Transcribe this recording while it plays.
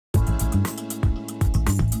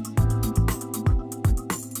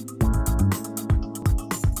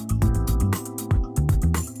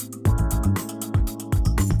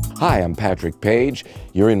Hi, I'm Patrick Paige.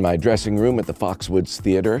 You're in my dressing room at the Foxwoods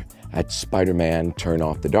Theatre at Spider-Man Turn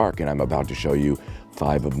Off the Dark, and I'm about to show you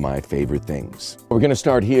 5 of my favorite things. We're gonna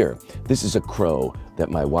start here. This is a crow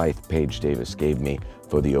that my wife, Paige Davis, gave me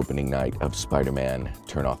for the opening night of Spider-Man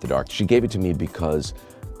Turn Off the Dark. She gave it to me because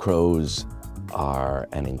crows are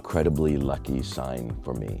an incredibly lucky sign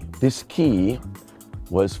for me. This key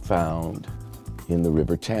was found in the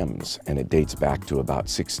River Thames, and it dates back to about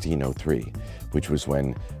 1603, which was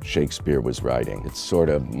when Shakespeare was writing. It's sort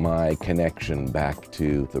of my connection back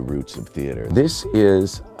to the roots of theater. This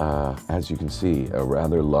is, as you can see, a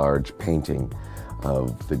rather large painting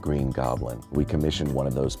of the Green Goblin. We commissioned one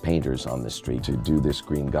of those painters on the street to do this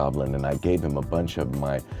Green Goblin, and I gave him a bunch of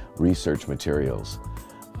my research materials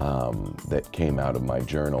that came out of my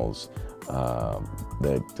journals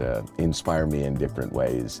that inspire me in different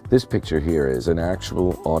ways. This picture here is an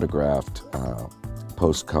actual autographed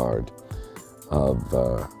postcard of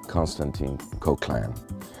Constantine Coquelin.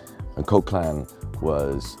 And Coquelin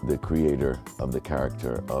was the creator of the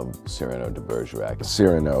character of Cyrano de Bergerac.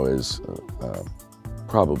 Cyrano is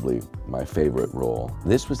probably my favorite role.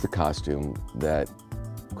 This was the costume that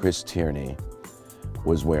Chris Tierney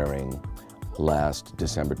was wearing last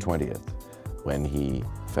December 20th when he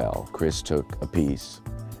fell. Chris took a piece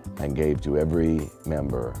and gave to every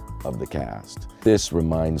member of the cast. This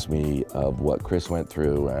reminds me of what Chris went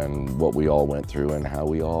through and what we all went through and how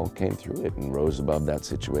we all came through it and rose above that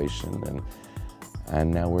situation,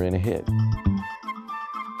 and now we're in a hit.